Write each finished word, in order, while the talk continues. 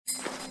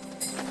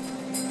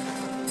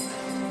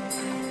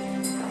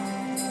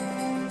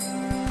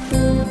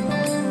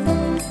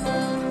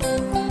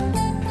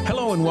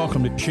and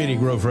welcome to Shady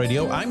Grove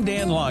Radio. I'm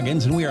Dan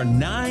Loggins, and we are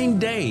 9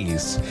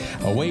 days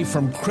away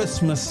from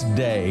Christmas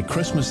Day.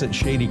 Christmas at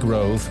Shady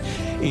Grove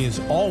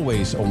is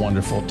always a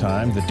wonderful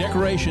time. The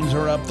decorations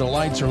are up, the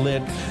lights are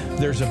lit.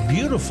 There's a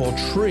beautiful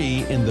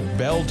tree in the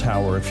bell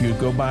tower. If you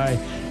go by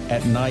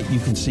at night, you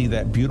can see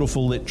that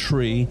beautiful lit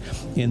tree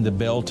in the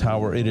bell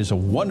tower. It is a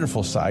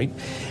wonderful sight,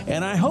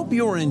 and I hope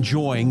you're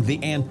enjoying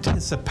the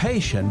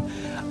anticipation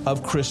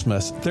of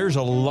Christmas. There's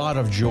a lot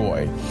of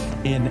joy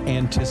in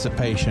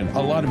anticipation,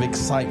 a lot of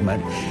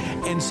excitement.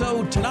 And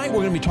so tonight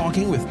we're going to be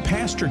talking with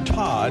Pastor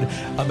Todd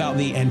about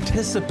the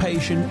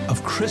anticipation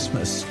of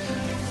Christmas.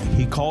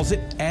 He calls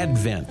it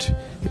Advent.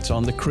 It's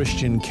on the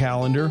Christian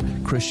calendar.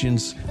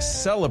 Christians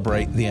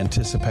celebrate the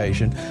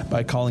anticipation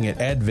by calling it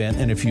Advent.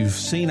 And if you've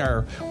seen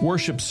our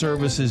worship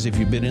services, if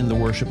you've been in the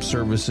worship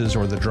services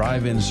or the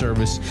drive-in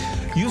service,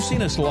 you've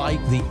seen us light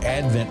the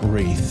Advent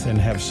wreath and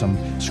have some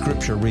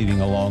scripture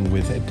reading along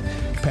with it.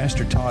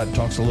 Pastor Todd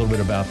talks a little bit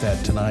about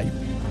that tonight.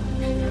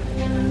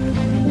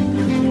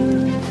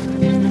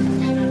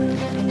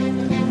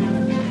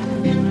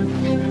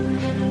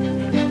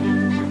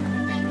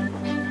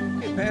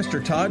 Pastor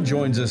Todd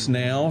joins us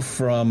now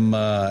from,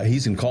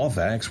 he's in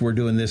Colfax. We're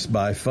doing this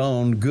by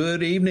phone.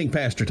 Good evening,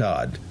 Pastor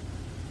Todd.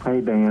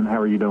 Hey, Dan. How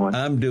are you doing?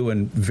 I'm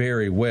doing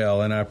very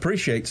well, and I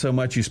appreciate so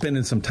much you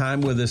spending some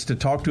time with us to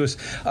talk to us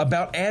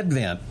about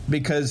Advent,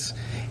 because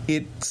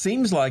it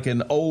seems like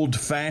an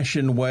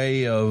old-fashioned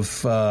way of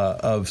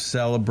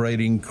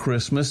celebrating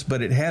Christmas,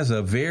 but it has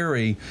a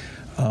very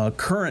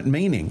current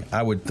meaning,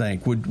 I would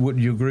think. Would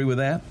you agree with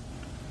that?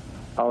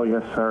 Oh,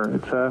 yes, sir.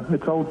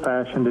 It's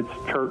old-fashioned.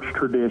 It's church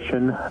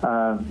tradition,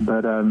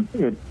 but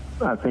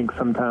I think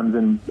sometimes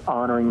in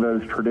honoring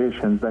those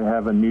traditions, they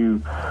have a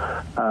new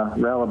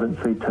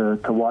relevancy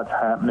to what's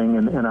happening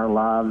in our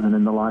lives and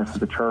in the life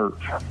of the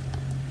church.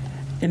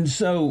 And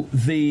so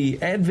the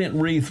Advent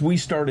wreath, we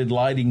started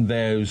lighting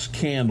those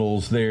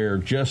candles there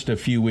just a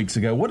few weeks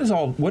ago. What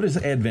does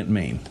Advent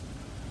mean?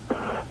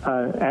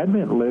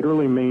 Advent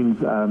literally means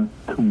to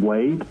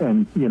wait,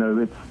 and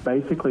it's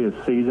basically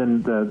a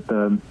season.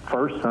 The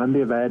first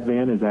Sunday of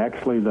Advent is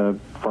actually the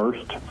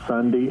first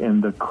Sunday in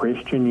the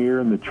Christian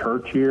year, in the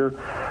church year,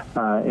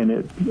 and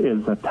it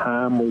is a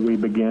time where we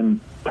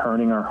begin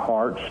turning our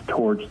hearts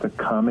towards the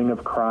coming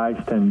of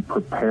Christ and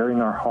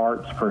preparing our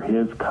hearts for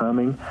His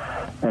coming.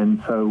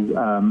 And so,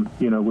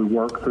 we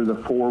work through the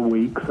 4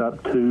 weeks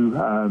up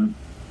to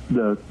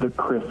the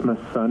Christmas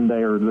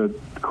Sunday or the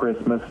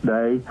Christmas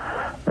Day,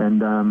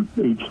 and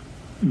each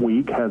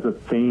week has a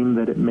theme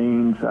that it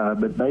means,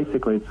 but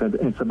basically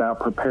it's about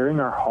preparing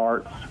our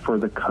hearts for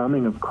the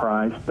coming of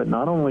Christ. But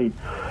not only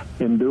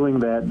in doing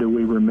that do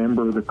we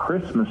remember the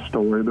Christmas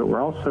story, but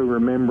we're also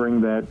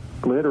remembering that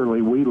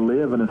literally we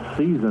live in a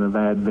season of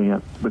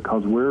Advent,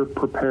 because we're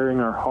preparing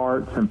our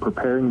hearts and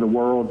preparing the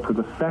world for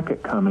the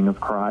second coming of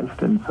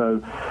Christ. And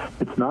so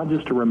it's not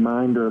just a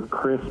reminder of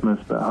Christmas,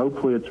 but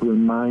hopefully it's a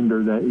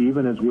reminder that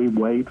even as we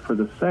wait for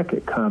the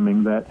second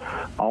coming, that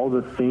all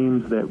the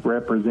themes that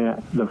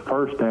represent the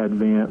first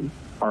Advent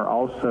are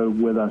also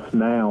with us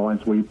now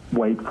as we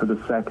wait for the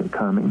second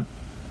coming.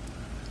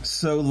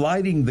 So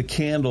lighting the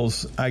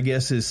candles, I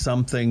guess, is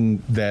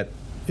something that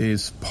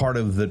is part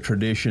of the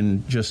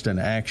tradition, just an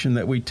action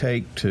that we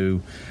take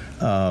to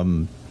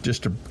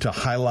just to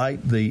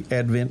highlight the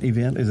Advent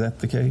event. Is that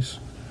the case?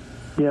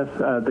 Yes,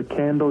 the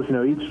candles,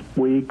 each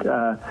week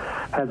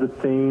has a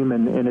theme,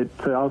 and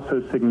it's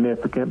also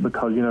significant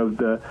because,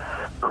 the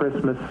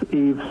Christmas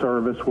Eve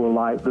service will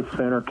light the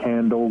center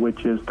candle,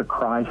 which is the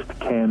Christ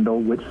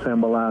candle, which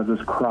symbolizes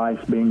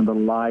Christ being the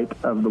light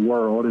of the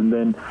world. And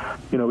then,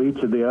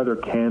 each of the other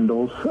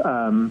candles,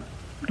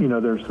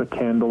 there's the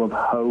candle of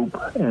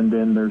hope, and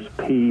then there's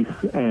peace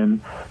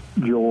and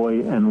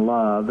joy and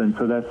love. And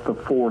so that's the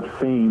 4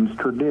 themes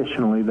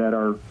traditionally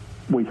that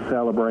we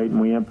celebrate and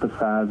we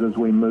emphasize as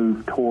we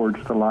move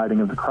towards the lighting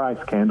of the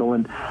Christ candle.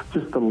 And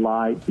just the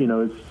light,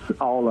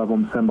 it's all of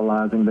them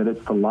symbolizing that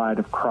it's the light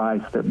of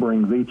Christ that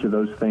brings each of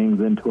those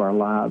things into our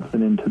lives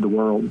and into the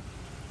world.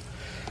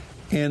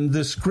 And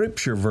the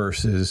scripture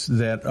verses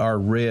that are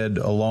read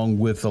along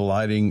with the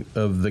lighting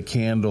of the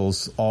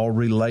candles all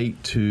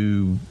relate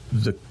to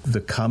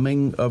the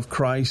coming of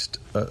Christ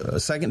a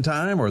second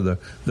time, or the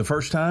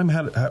first time?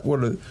 How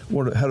do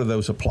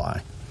those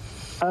apply?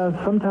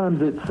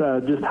 Sometimes it's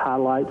just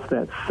highlights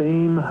that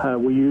theme.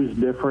 We use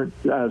different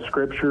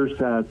scriptures,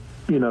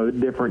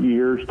 different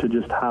years to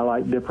just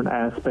highlight different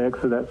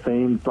aspects of that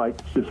theme. Like,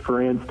 just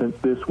for instance,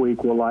 this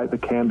week we'll light the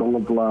candle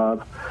of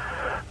love.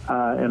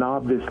 And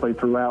obviously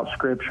throughout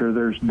Scripture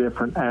there's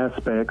different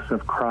aspects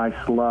of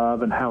Christ's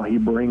love and how He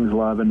brings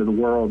love into the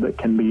world that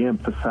can be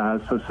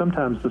emphasized. So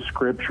sometimes the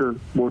Scripture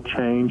will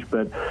change,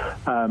 but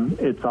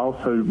it's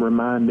also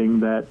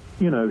reminding that,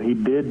 He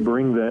did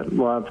bring that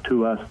love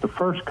to us the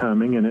first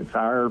coming, and it's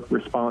our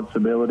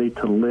responsibility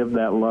to live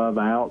that love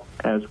out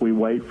as we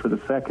wait for the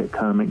second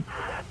coming.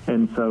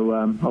 And so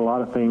a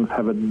lot of things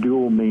have a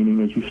dual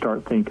meaning as you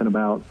start thinking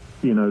about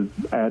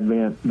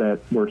Advent that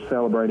we're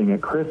celebrating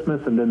at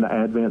Christmas, and then the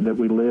Advent that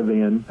we live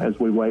in as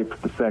we wait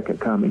for the second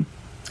coming.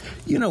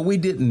 We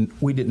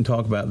didn't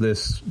talk about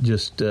this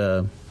just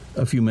a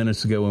few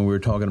minutes ago when we were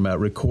talking about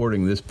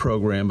recording this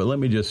program, but let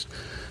me just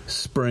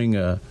spring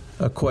a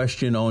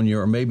question on you,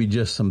 or maybe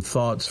just some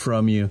thoughts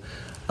from you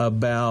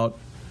about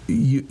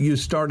you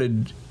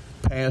started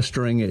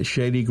pastoring at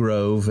Shady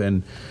Grove,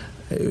 and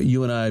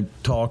you and I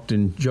talked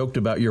and joked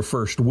about your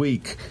first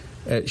week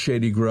at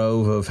Shady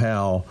Grove of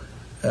how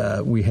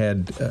we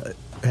had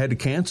to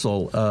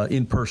cancel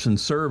in-person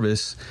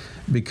service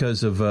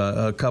because of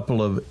a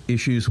couple of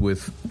issues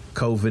with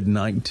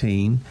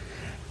COVID-19,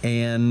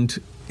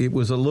 and it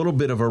was a little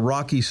bit of a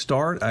rocky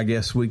start, I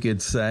guess we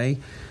could say.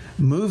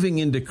 Moving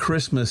into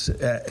Christmas,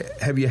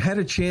 have you had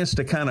a chance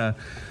to kind of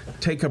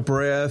take a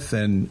breath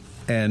and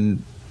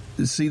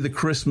see the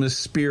Christmas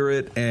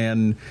spirit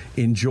and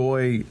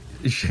enjoy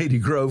Shady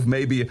Grove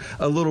maybe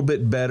a little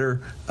bit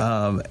better,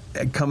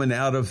 coming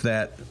out of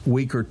that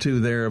week or two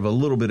there of a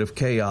little bit of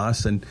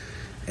chaos? And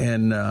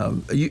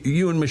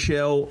you and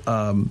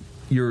Michelle,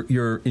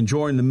 you're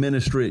enjoying the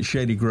ministry at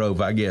Shady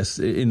Grove, I guess,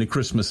 in the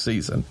Christmas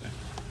season.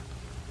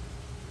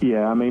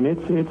 Yeah, I mean,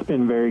 it's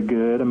been very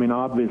good. I mean,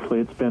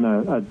 obviously, it's been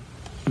a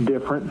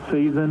different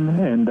season,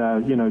 and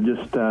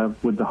just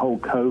with the whole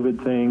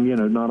COVID thing,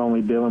 not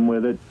only dealing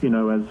with it,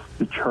 as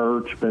the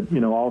church, but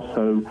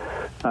also,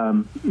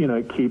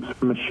 it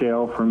keeps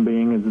Michelle from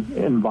being as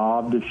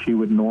involved as she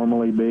would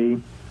normally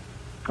be,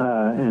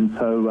 and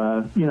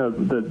so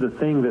the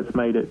thing that's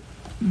made it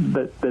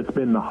that's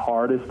been the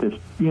hardest is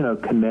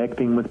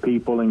connecting with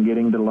people and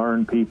getting to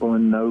learn people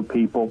and know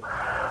people.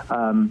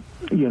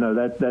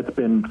 That's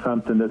been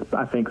something that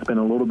I think has been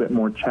a little bit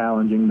more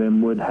challenging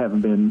than would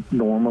have been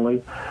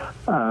normally.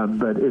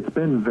 But it's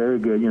been very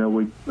good.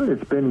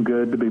 It's been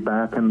good to be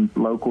back in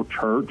local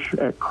church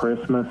at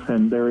Christmas,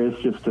 and there is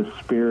just a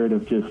spirit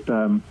of just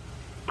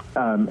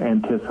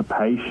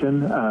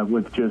anticipation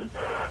with just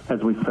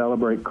as we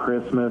celebrate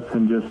Christmas,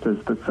 and just as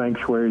the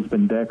sanctuary's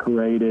been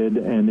decorated,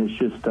 and it's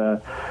just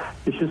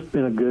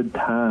been a good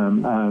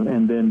time.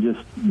 And then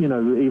just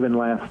even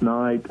last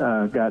night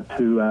got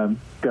to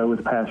go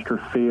with Pastor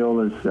Phil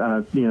as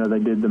they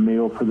did the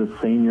meal for the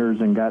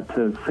seniors, and got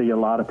to see a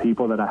lot of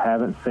people that I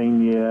haven't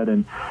seen yet,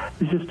 and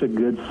it's just a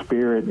good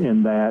spirit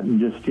in that, and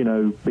just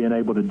being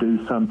able to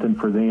do something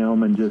for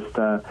them, and just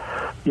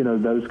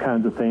those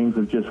kinds of things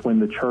of just when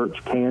the church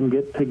can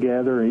get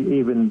together.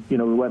 Even we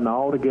wasn't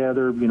all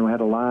together, we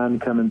had a line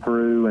coming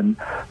through, and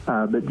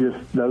but just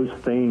those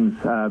things,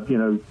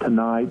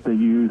 tonight the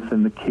youth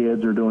and the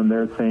kids are doing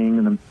their thing,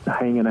 and I'm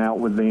hanging out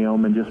with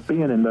them, and just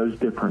being in those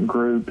different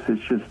groups.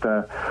 It's just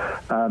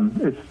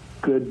it's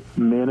good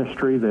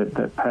ministry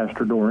that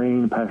Pastor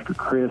Doreen, Pastor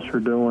Chris are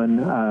doing,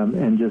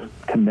 and just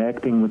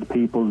connecting with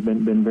people has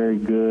been very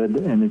good,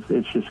 and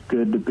it's just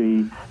good to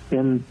be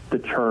in the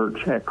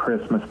church at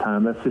Christmas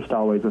time. That's just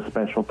always a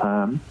special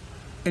time.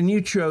 And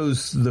you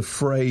chose the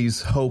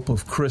phrase "Hope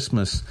of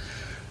Christmas"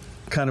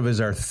 kind of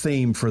as our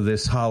theme for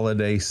this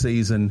holiday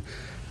season.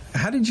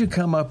 How did you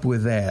come up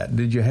with that?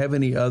 Did you have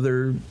any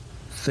other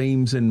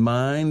themes in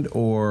mind,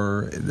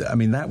 or, I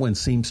mean, that one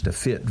seems to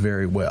fit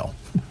very well?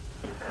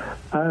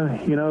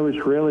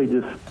 It's really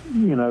just,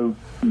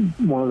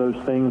 one of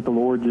those things the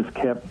Lord just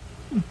kept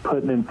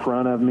putting in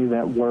front of me,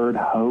 that word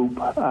hope,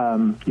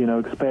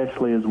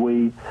 especially as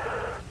we,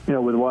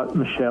 with what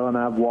Michelle and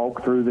I have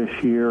walked through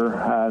this year,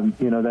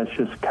 that's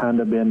just kind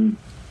of been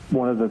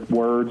one of the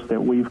words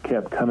that we've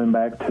kept coming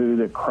back to,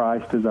 that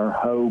Christ is our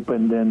hope.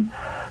 And then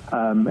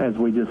as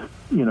we just,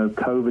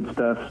 COVID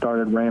stuff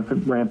started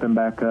ramping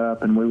back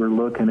up, and we were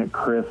looking at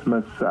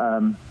Christmas,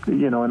 and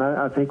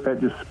I think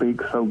that just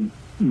speaks so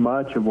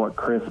much of what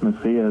Christmas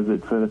is.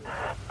 It's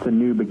a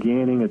new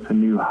beginning. It's a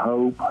new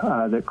hope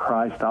that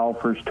Christ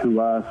offers to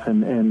us,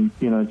 and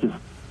just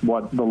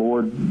what the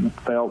Lord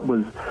felt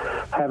was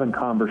having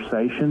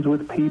conversations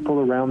with people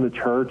around the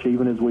church,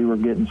 even as we were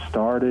getting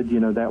started.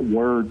 That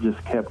word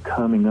just kept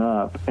coming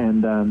up,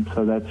 and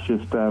so that's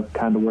just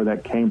kind of where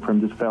that came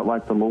from. Just felt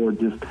like the Lord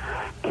just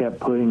kept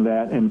putting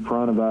that in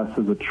front of us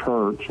as a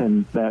church,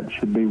 and that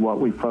should be what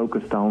we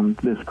focused on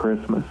this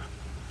Christmas.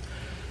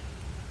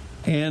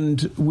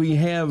 And we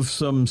have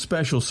some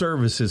special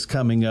services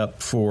coming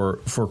up for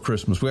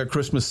Christmas. We have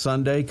Christmas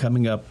Sunday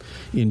coming up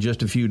in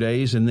just a few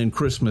days, and then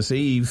Christmas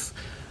Eve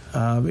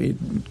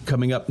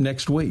coming up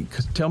next week.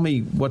 Tell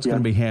me what's going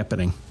to be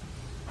happening.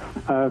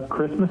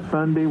 Christmas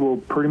Sunday will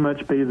pretty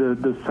much be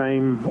the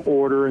same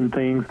order and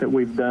things that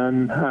we've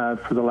done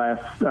for the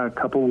last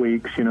couple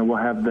weeks. We'll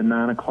have the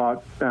 9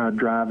 o'clock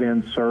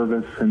drive-in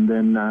service, and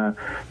then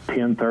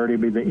 10:30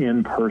 be the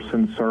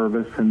in-person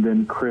service, and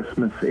then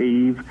Christmas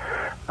Eve.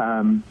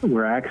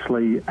 We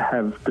actually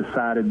have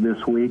decided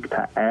this week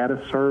to add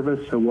a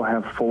service, so we'll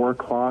have 4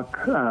 o'clock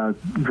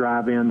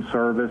drive-in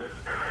service.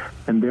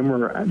 And then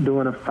we're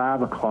doing a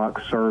 5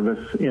 o'clock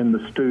service in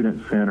the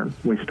Student Center.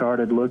 We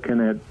started looking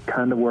at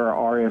kind of where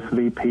our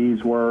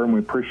RSVPs were, and we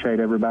appreciate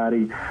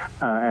everybody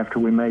after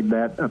we made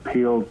that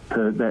appeal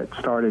that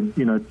started,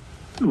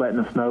 letting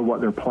us know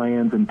what their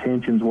plans,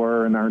 intentions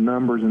were, and our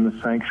numbers in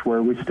the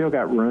sanctuary. We still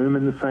got room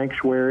in the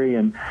sanctuary,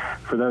 and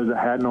for those that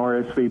hadn't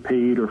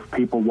RSVP'd or if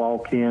people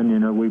walk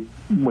in,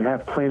 we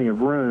have plenty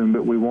of room,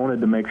 but we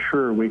wanted to make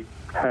sure we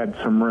had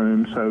some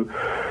room. So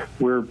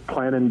we're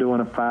planning doing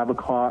a 5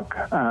 o'clock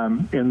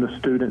in the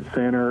student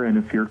center, and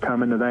if you're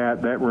coming to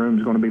that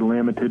room's going to be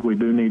limited. We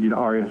do need you to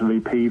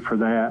RSVP for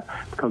that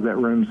because that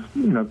room's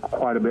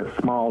quite a bit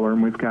smaller,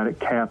 and we've got it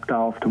capped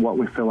off to what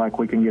we feel like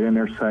we can get in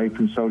there safe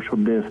and social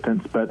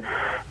distance. But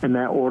in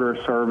that order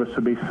of service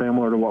would be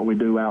similar to what we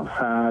do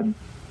outside.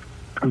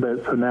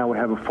 But so now we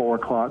have a 4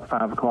 o'clock,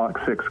 5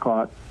 o'clock, 6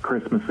 o'clock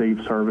Christmas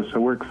Eve service.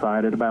 So we're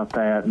excited about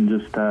that, and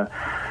just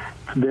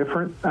it's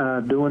different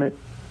doing it.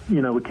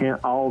 We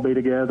can't all be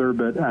together,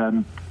 but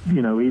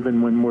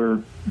even when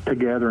we're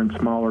together in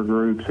smaller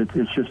groups,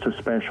 it's just a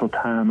special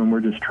time, and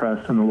we're just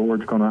trusting the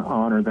Lord's going to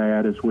honor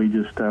that as we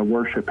just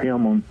worship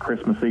Him on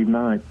Christmas Eve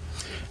night.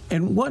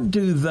 And what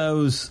do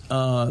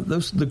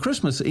the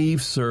Christmas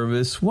Eve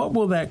service? What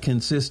will that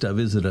consist of?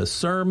 Is it a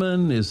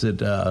sermon? Is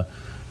it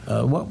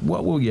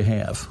what will you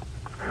have?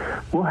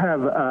 We'll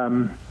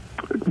have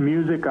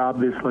music,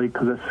 obviously,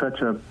 because it's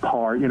such a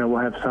part. We'll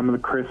have some of the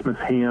Christmas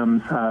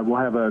hymns. We'll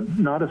have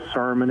not a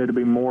sermon. It'll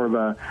be more of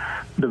a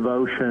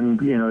devotion.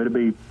 It'll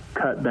be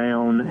cut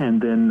down,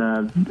 and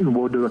then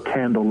we'll do a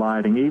candle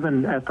lighting.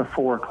 Even at the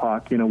 4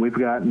 o'clock, we've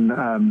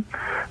gotten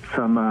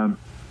some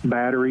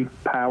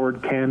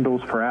battery-powered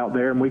candles for out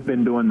there, and we've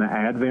been doing the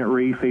Advent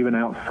wreath even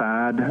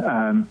outside,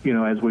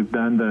 as we've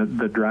done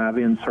the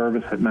drive-in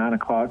service at 9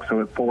 o'clock.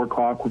 So at 4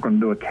 o'clock, we're going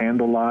to do a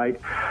candle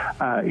light.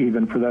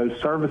 Even for those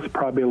services,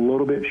 probably a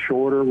little bit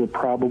shorter.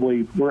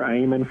 We're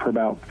aiming for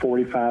about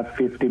 45,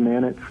 50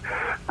 minutes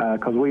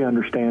because we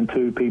understand,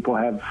 too, people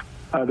have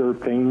other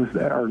things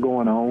that are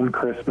going on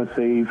Christmas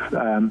Eve.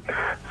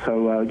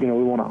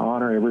 We want to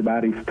honor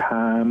everybody's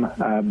time.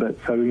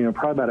 But probably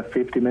about a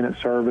 50-minute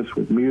service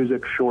with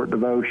music, short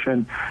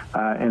devotion,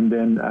 and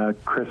then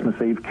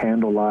Christmas Eve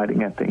candle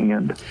lighting at the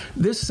end.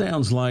 This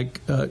sounds like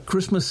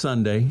Christmas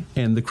Sunday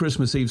and the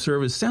Christmas Eve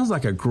service sounds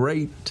like a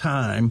great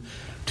time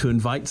to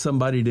invite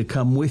somebody to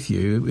come with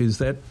you. Is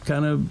that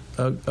kind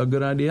of a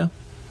good idea?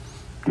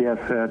 Yes,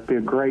 it'd be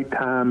a great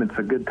time. It's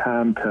a good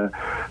time to,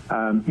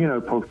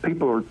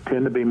 people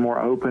tend to be more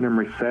open and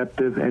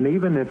receptive. And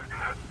even if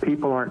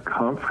people aren't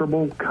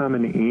comfortable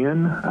coming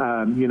in,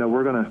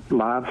 we're going to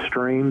live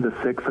stream the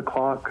 6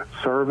 o'clock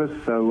service.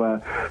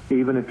 So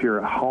even if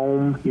you're at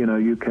home,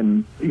 you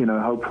can,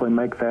 hopefully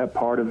make that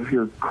part of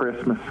your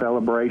Christmas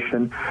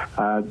celebration.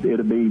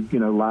 It'll be,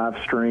 live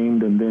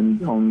streamed and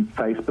then on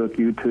Facebook,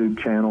 YouTube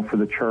channel for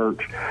the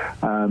church,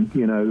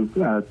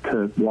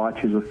 to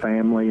watch as a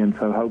family. And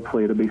so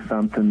hopefully it'll be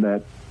something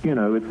that,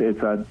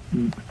 it's an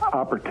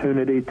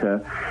opportunity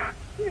to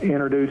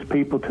introduce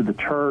people to the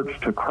church,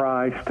 to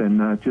Christ,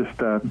 and just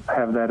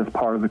have that as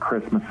part of the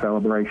Christmas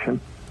celebration.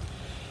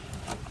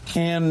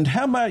 And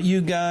how about you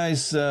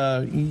guys,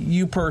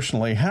 you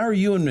personally, how are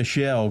you and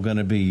Michelle going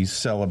to be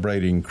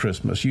celebrating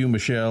Christmas? You,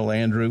 Michelle,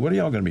 Andrew, what are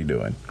y'all going to be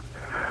doing?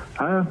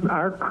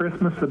 Our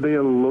Christmas will be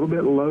a little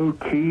bit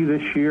low-key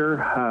this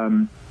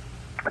year.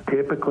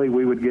 Typically,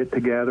 we would get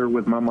together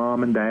with my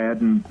mom and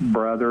dad and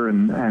brother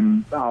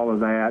and all of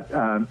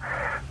that.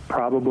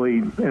 Probably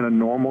in a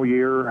normal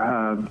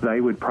year,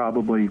 they would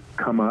probably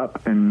come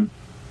up and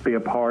be a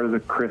part of the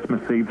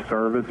Christmas Eve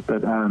service.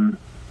 But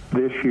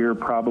this year,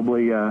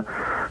 probably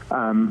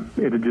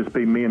it'll just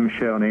be me and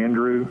Michelle and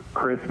Andrew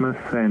Christmas.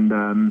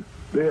 And,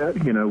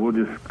 we'll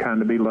just kind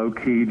of be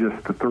low-key,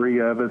 just the three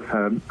of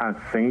us. I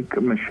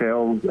think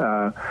Michelle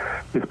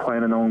is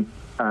planning on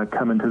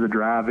coming to the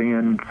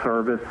drive-in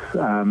service,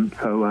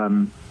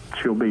 so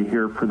she'll be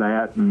here for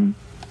that and,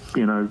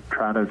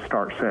 try to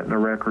start setting the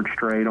record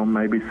straight on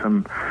maybe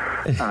some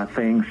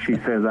things she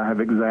says I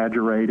have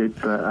exaggerated.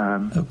 But,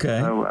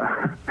 okay.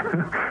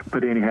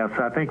 But anyhow,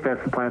 so I think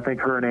that's the plan. I think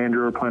her and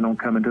Andrew are planning on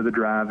coming to the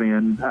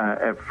drive-in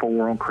at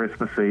 4 on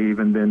Christmas Eve,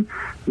 and then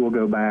we'll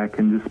go back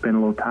and just spend a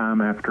little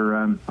time after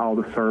all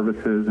the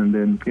services, and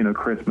then,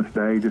 Christmas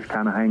Day, just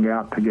kind of hang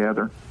out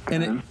together.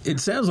 And it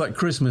sounds like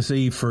Christmas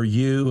Eve for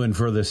you and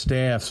for the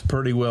staff's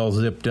pretty well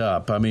zipped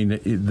up. I mean,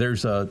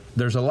 there's a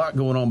lot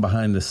going on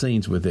behind the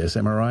scenes with this.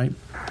 Am I right?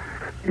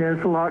 Yeah,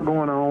 there's a lot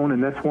going on,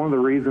 and that's one of the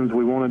reasons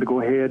we wanted to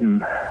go ahead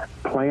and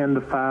plan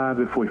the 5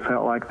 if we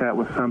felt like that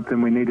was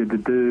something we needed to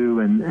do.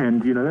 And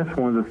that's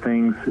one of the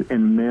things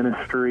in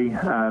ministry.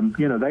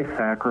 They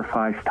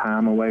sacrifice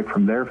time away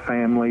from their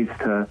families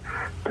to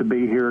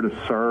be here to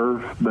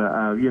serve.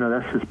 But,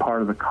 that's just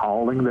part of the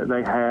calling that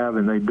they have,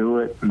 and they do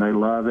it, and they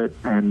love it.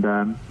 And,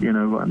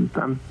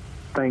 I'm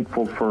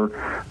thankful for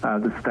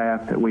the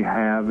staff that we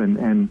have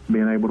and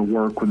being able to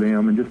work with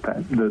them, and just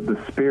the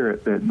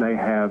spirit that they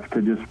have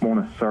to just want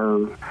to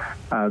serve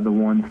the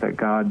ones that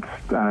God's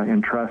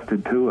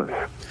entrusted to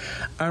us.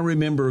 I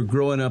remember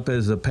growing up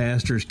as a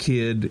pastor's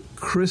kid,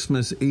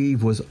 Christmas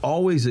Eve was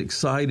always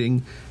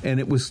exciting, and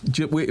it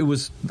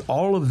was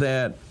all of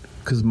that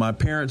because my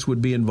parents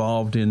would be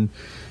involved in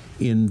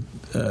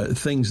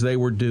things they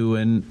were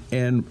doing,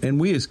 and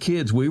we as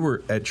kids, we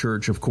were at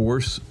church, of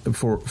course,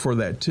 for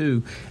that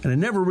too. And I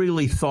never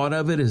really thought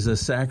of it as a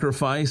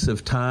sacrifice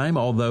of time,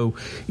 although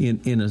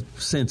in a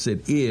sense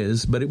it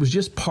is. But it was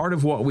just part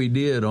of what we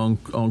did on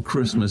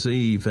Christmas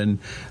Eve, and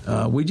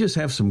we just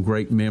have some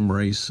great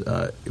memories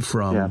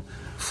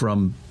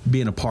from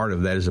being a part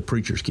of that as a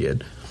preacher's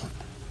kid.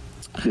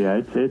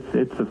 Yeah,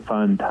 it's a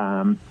fun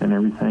time and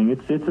everything.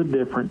 It's a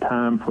different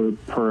time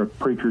for a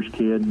preacher's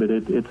kid, but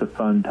it's a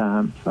fun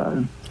time.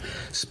 So,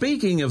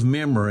 speaking of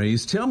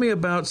memories, tell me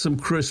about some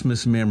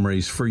Christmas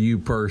memories for you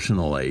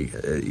personally.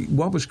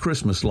 What was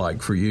Christmas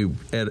like for you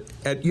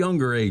at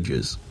younger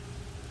ages?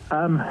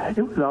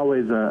 It was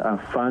always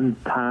a fun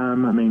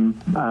time. I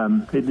mean,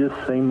 it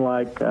just seemed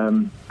like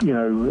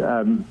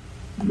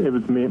it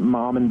was me,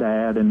 Mom and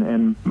Dad,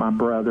 and my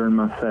brother and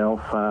myself.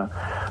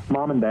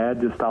 Mom and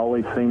Dad just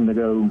always seemed to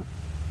go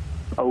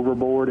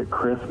overboard at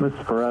Christmas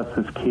for us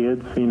as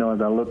kids. You know,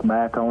 as I look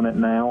back on it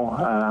now,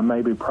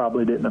 I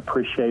probably didn't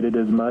appreciate it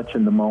as much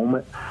in the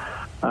moment.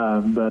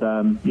 But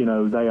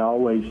they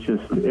always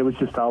it was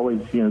just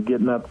always,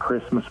 getting up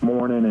Christmas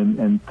morning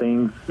and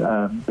things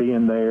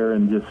being there,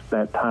 and just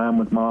that time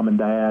with Mom and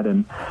Dad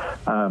and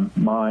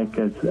Mike,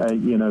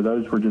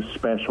 those were just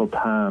special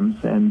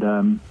times.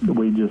 And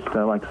we just,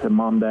 like I said,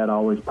 Mom and Dad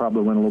always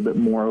probably went a little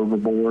bit more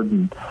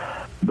overboard,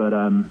 but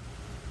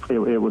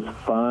it was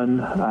fun.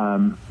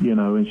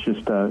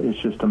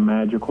 It's just a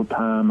magical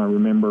time. I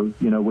remember,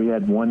 we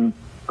had one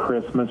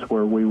Christmas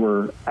where we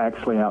were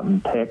actually out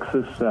in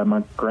Texas.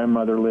 My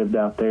grandmother lived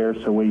out there,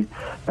 so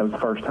that was the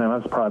first time. I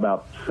was probably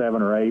about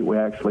 7 or 8. We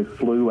actually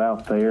flew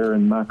out there,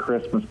 and my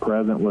Christmas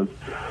present was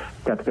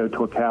got to go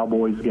to a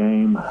Cowboys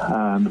game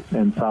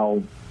and saw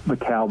the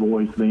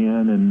Cowboys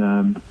then,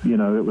 and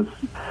it was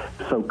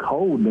so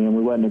cold then.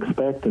 We wasn't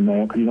expecting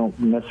that, because you don't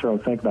necessarily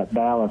think about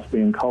Dallas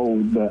being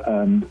cold, but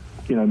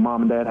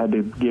Mom and Dad had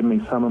to give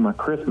me some of my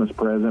Christmas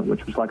present,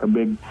 which was like a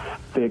big,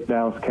 thick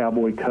Dallas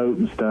Cowboy coat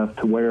and stuff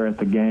to wear at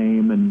the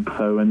game. And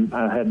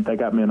they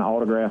got me an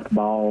autographed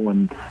ball,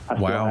 and I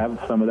still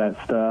have some of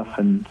that stuff.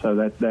 And so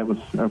that was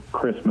a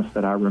Christmas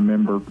that I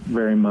remember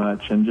very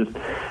much. And just,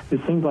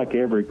 it seems like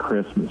every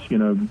Christmas,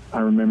 I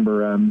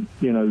remember,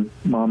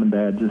 Mom and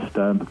Dad just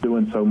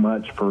doing so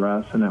much for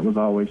us, and that was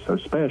always so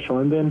special.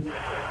 And then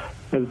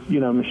as,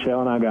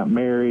 Michelle and I got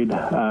married,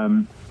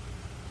 I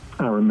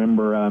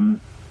remember,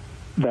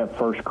 that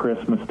first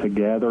Christmas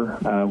together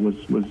was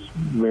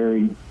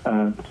very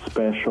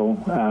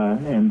special,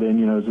 and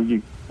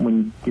then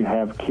when you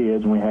have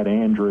kids, and we had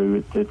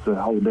Andrew, it's a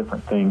whole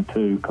different thing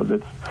too, because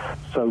it's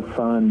so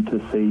fun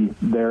to see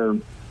their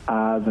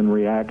eyes and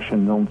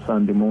reactions on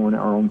Sunday morning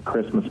or on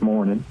Christmas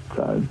morning.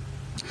 So,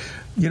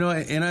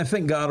 and I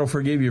think God will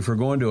forgive you for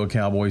going to a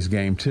Cowboys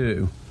game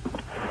too.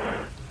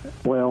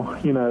 Well,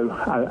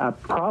 I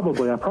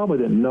probably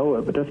didn't know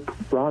it, but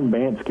Ron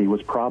Bansky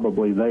was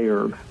probably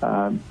there,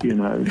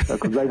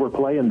 because they were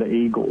playing the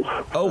Eagles.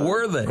 Oh,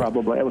 were they?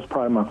 Probably. It was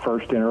probably my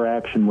first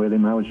interaction with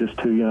him. I was just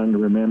too young to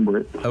remember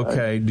it.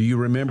 Okay. Do you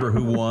remember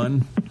who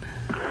won?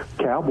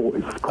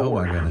 Cowboys, of course. Oh,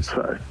 my goodness.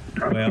 So.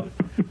 Well,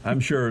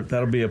 I'm sure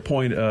that'll be a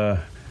point.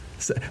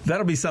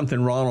 That'll be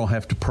something Ron will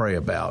have to pray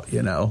about,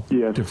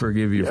 yes. to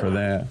forgive you for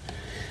that.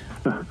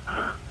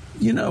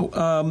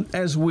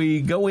 As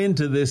we go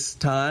into this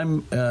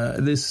time,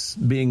 this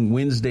being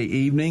Wednesday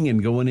evening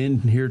and going in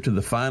here to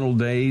the final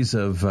days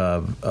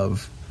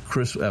of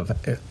Christmas,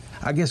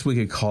 I guess we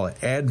could call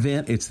it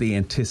Advent. It's the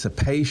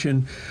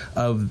anticipation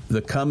of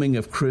the coming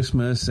of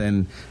Christmas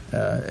and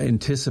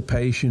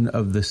anticipation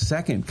of the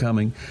second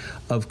coming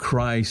of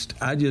Christ.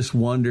 I just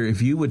wonder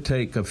if you would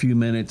take a few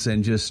minutes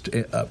and just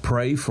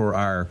pray for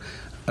our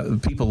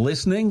people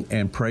listening,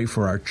 and pray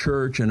for our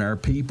church and our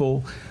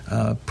people.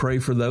 Pray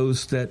for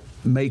those that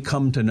may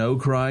come to know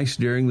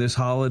Christ during this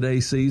holiday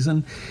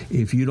season.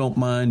 If you don't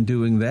mind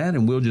doing that,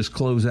 and we'll just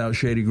close out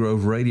Shady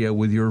Grove Radio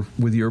with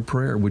your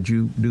prayer. Would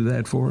you do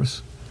that for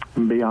us?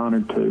 I'd be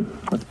honored to.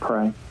 Let's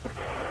pray.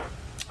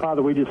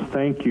 Father, we just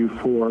thank you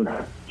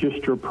for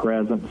just your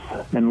presence.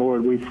 And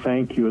Lord, we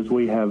thank you as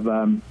we have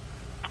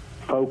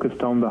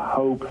focused on the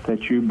hope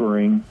that you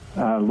bring.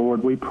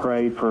 Lord, we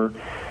pray for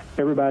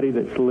everybody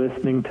that's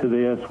listening to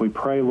this. We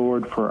pray,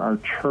 Lord, for our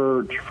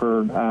church,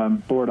 for,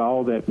 Lord,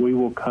 all that we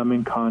will come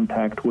in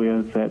contact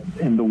with, that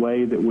in the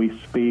way that we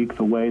speak,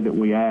 the way that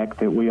we act,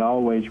 that we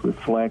always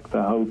reflect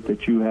the hope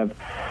that you have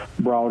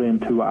brought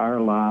into our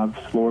lives.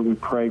 Lord, we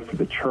pray for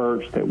the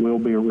church, that we'll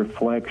be a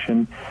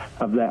reflection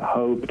of that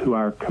hope to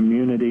our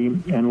community.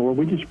 And, Lord,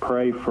 we just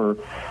pray for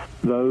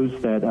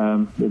those that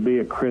will be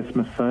at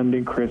Christmas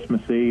Sunday,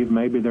 Christmas Eve.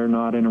 Maybe they're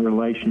not in a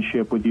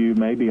relationship with you.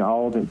 Maybe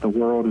all that the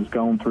world has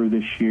gone through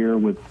this year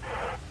with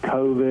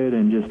COVID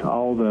and just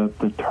all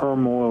the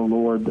turmoil,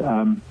 Lord,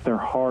 their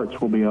hearts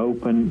will be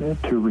open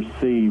to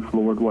receive,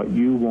 Lord, what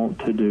you want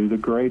to do, the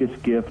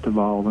greatest gift of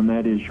all, and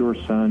that is your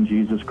Son,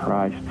 Jesus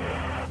Christ.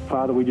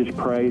 Father, we just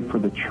pray for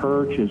the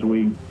church as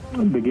we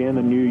begin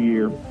a new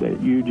year, that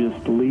you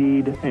just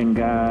lead and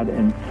guide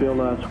and fill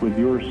us with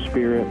your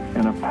spirit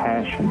and a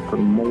passion for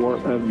more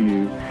of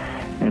you.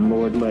 And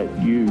Lord, let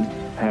you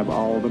have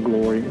all the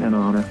glory and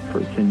honor, for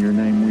it's in your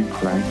name we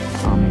pray.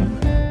 Amen.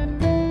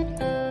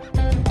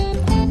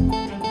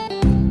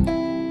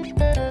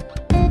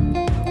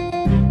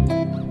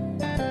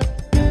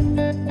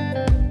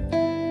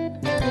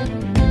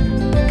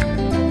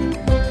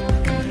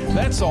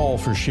 That's all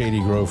for Shady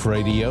Grove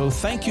Radio.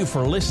 Thank you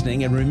for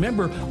listening. And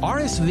remember,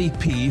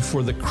 RSVP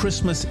for the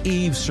Christmas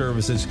Eve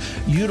services.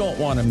 You don't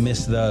want to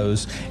miss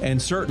those.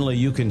 And certainly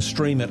you can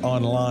stream it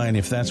online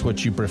if that's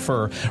what you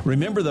prefer.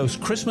 Remember those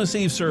Christmas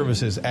Eve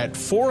services at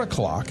 4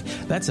 o'clock.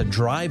 That's a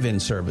drive-in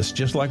service,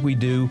 just like we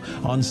do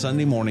on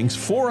Sunday mornings.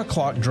 4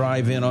 o'clock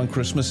drive-in on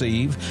Christmas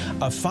Eve.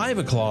 A 5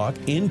 o'clock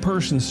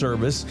in-person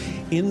service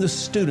in the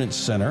Student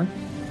Center.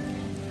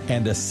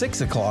 And a 6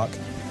 o'clock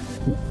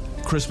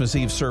Christmas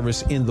Eve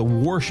service in the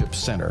Worship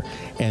Center.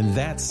 And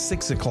that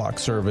 6 o'clock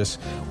service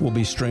will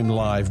be streamed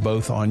live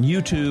both on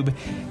YouTube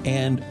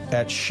and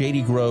at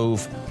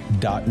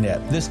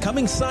shadygrove.net. This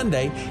coming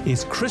Sunday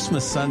is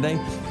Christmas Sunday.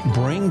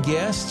 Bring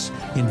guests,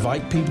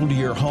 invite people to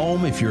your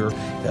home if you're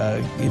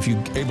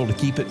able to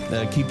keep it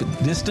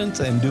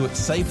distant and do it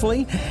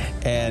safely.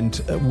 And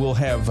we'll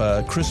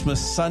have Christmas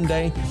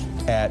Sunday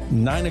at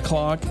 9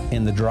 o'clock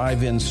in the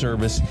drive-in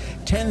service,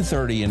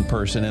 10:30 in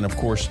person, and of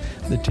course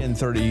the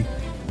 10:30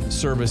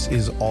 service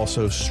is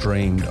also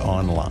streamed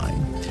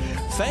online.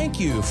 Thank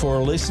you for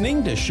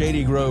listening to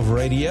Shady Grove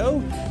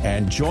Radio,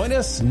 and join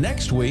us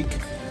next week,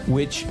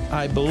 which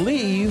I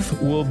believe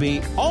will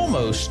be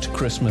almost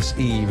Christmas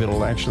Eve.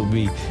 It'll actually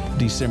be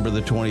December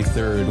the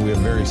 23rd. We have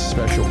a very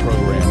special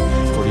program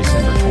for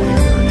December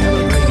 23rd. Have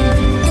a great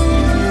evening.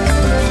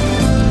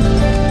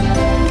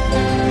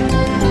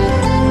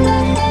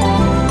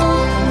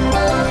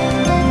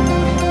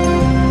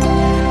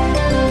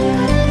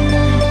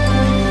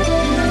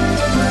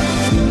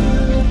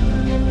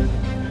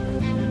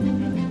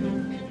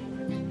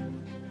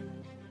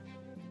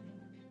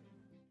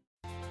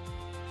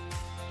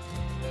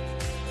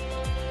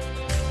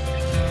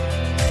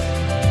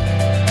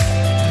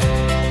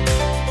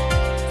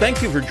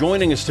 Thank you for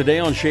joining us today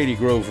on Shady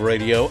Grove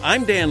Radio.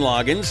 I'm Dan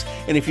Loggins,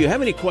 and if you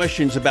have any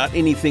questions about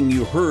anything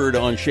you heard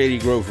on Shady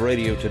Grove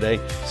Radio today,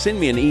 send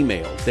me an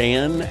email,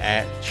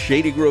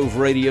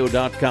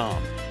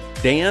 dan@shadygroveradio.com.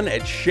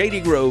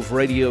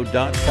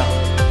 dan@shadygroveradio.com.